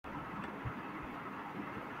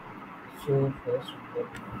So first what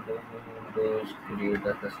we will do is create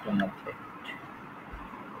a custom object.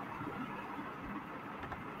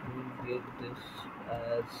 We'll give this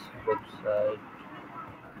as website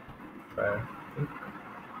traffic.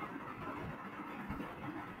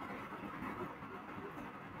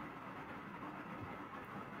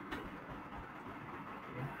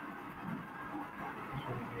 This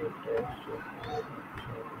will be a text of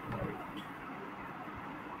website.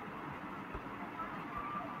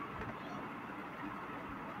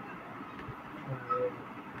 So we'll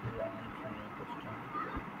launch a new custom.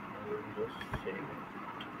 We'll just save it.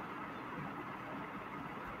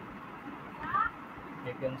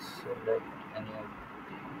 You can select any of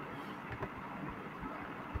these.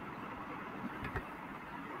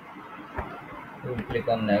 We'll click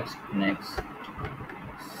on next,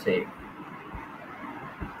 save.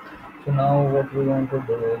 So now what we want to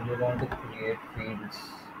do is we want to create fields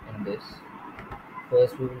in this.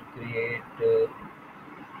 First we will create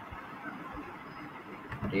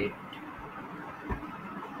date,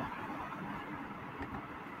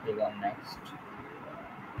 click on next,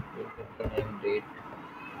 we'll put the name date,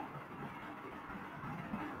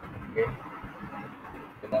 okay,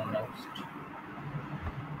 click on next,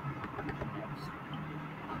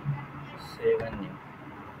 save and new.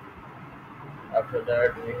 After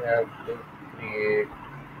that we have to create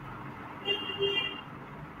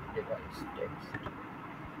device text.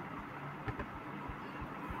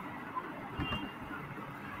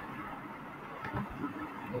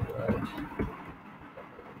 Device.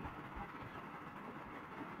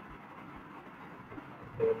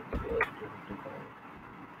 Will create device.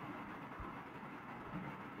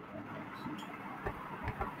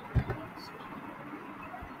 Next.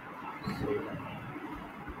 Save and new.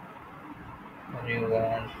 And you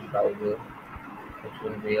want browser, which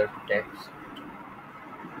will be a text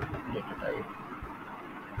data type.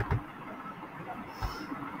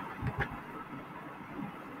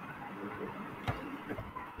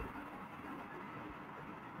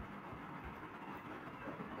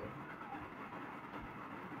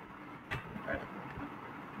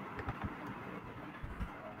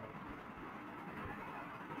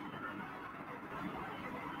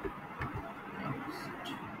 Next.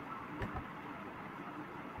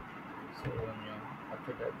 So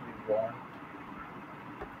after that we want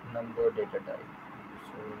number data type.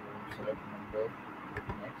 So select number.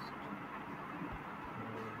 Next,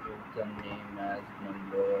 we give the name as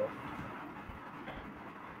number of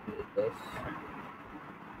users.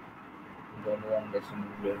 Don't want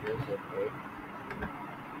decimal places. Okay.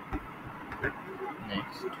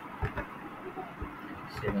 Next,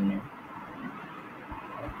 save new.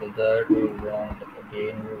 After that we want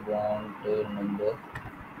number.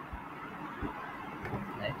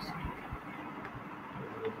 Next, we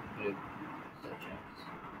will click search as.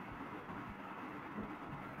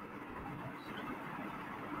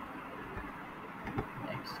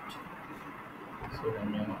 Next, save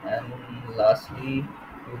new. And lastly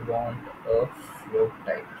we want a float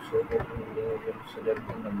type. So what we will do, we will select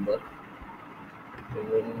the number. We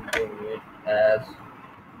will give it as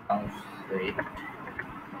bounce rate,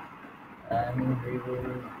 and we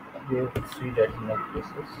will give 3 decimal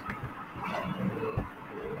places, and we will do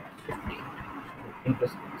 15. 15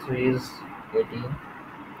 plus 3 is 18.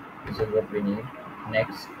 This is what we need.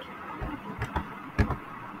 Next,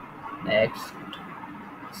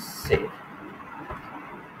 save.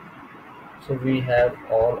 So we have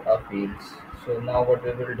all our fields. So now what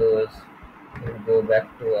we will do is we will go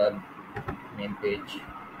back to our main page,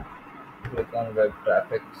 click on web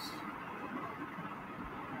traffics.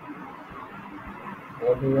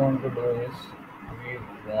 What we want to do is we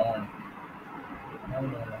want no.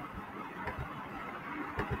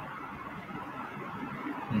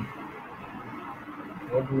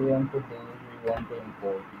 What we want to do is we want to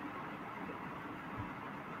import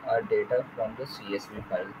our data from the CSV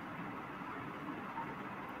file.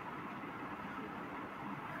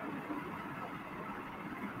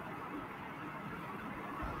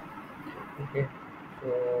 Okay, so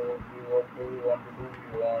we want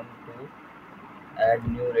to add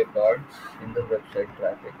new records in the website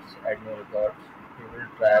traffics. Add new records. We will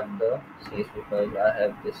track the CSV file. I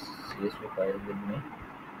have this CSV file with me.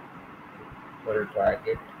 We'll track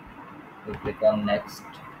it. We click on next.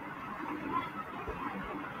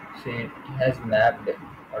 See, it has mapped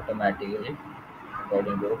automatically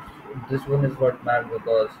according to this one is not mapped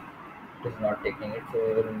because it is not taking it. So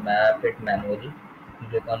we will map it manually.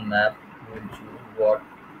 Click on map. We will choose what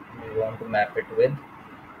we want to map it with.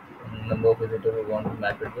 Number of visitors we want to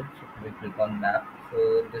map it with. So we click on map. So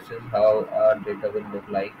this is how our data will look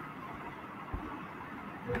like.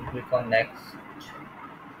 We will click on next.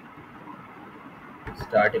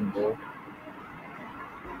 start import,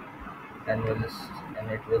 and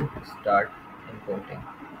and it will start importing.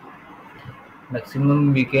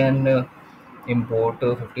 Maximum we can import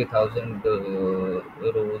 50,000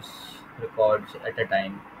 rows records at a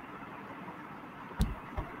time.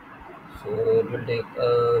 So it will take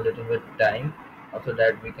a little bit time. After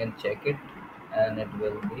that we can check it, and it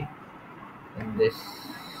will be in this.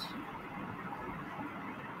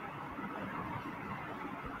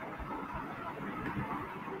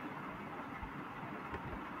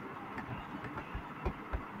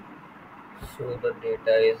 So the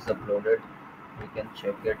data is uploaded. We can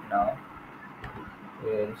check it now.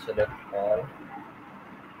 We will select all.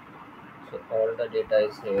 So all the data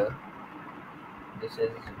is here. This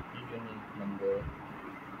is unique number.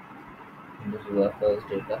 And this is our first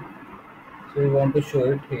data. So we want to show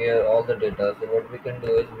it here all the data. So what we can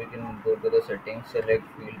do is we can go to the settings, select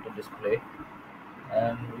field to display,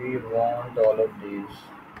 and we want all of these.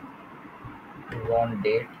 We want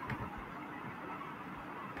date,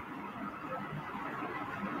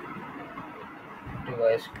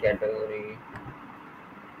 device category,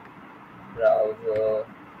 browser,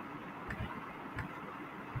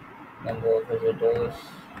 number of visitors,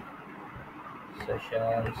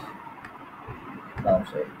 sessions,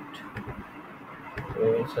 downside. So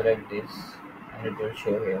we will select this, and it will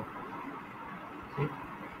show here. See,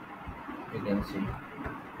 you can see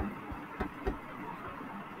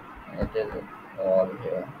it is all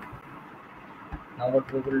here. Now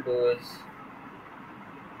what we will do is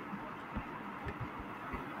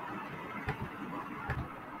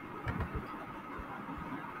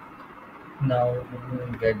now we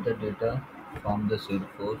will get the data from the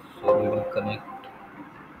Salesforce. So we will connect.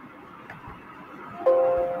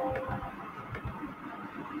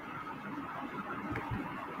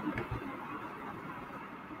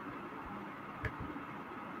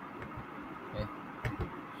 Okay.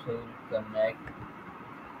 So we'll connect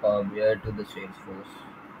Power BI to the Salesforce.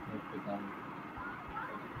 We click on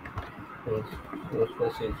source for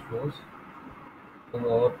Salesforce. So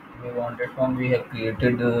what we wanted from, we have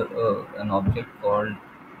created an object called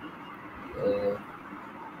uh,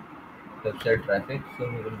 website traffic. So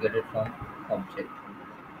we will get it from object,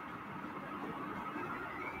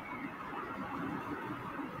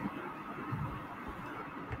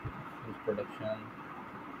 use production.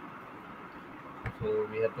 So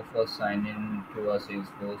we have to first sign in to our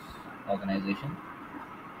Salesforce organization.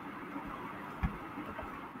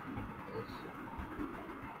 Yes.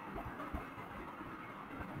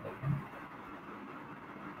 Okay.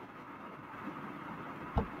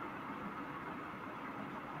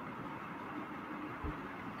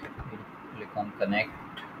 We'll click on connect.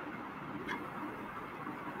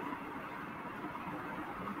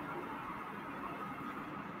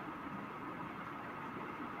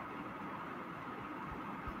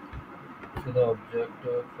 So the object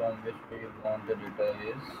from which we want the data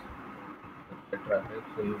is website traffic.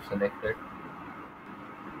 So you select it.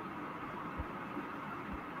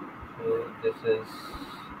 So this is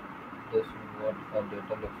what our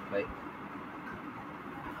data looks like.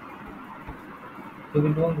 So we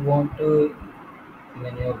don't want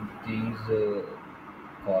many of these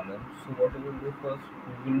columns. So what we will do first,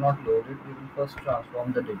 we will not load it. We will first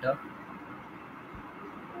transform the data.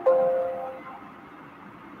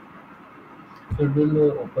 So we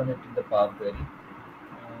will open it in the Power Query.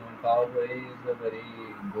 Power Query is a very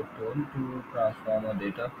good tool to transform our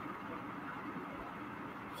data.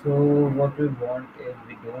 So what we want is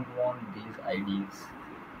we don't want these IDs.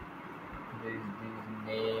 These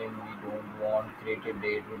name we don't want, created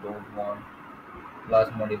date we don't want,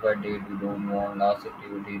 last modified date we don't want, last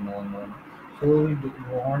activity no. So we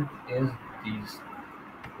want is these.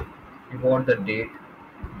 We want the date,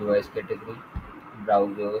 device category,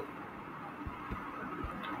 browser,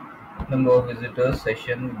 number of visitors,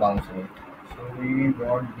 session, bounce rate. So we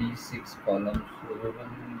want these six columns. So we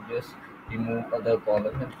will just remove other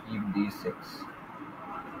columns and keep these six.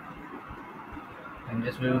 And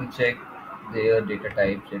just we will check their data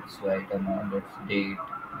types. It's right or not. It's date,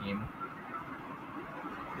 name,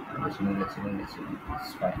 decimal.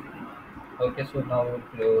 It's fine. Okay, so now we'll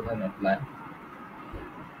close and apply.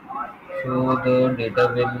 So the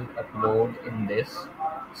data will upload in this,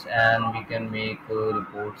 and we can make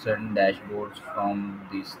reports and dashboards from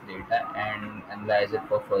this data and analyze it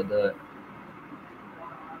for further.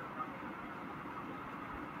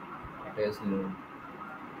 It is load.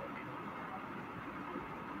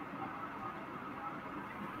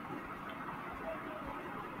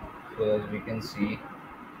 So as we can see,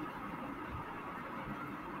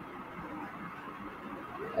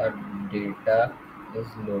 our data is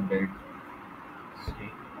loaded.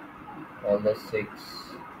 See. all the six,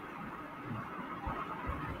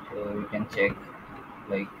 so we can check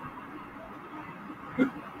like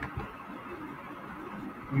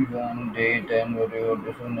one date and whatever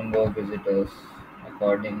different number of visitors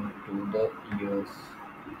according to the years.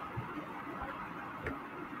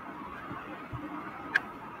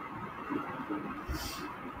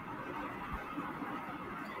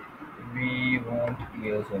 We want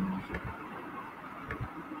years only.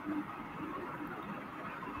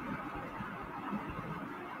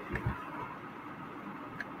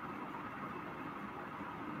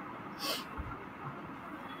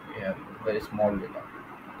 Yeah, very small data.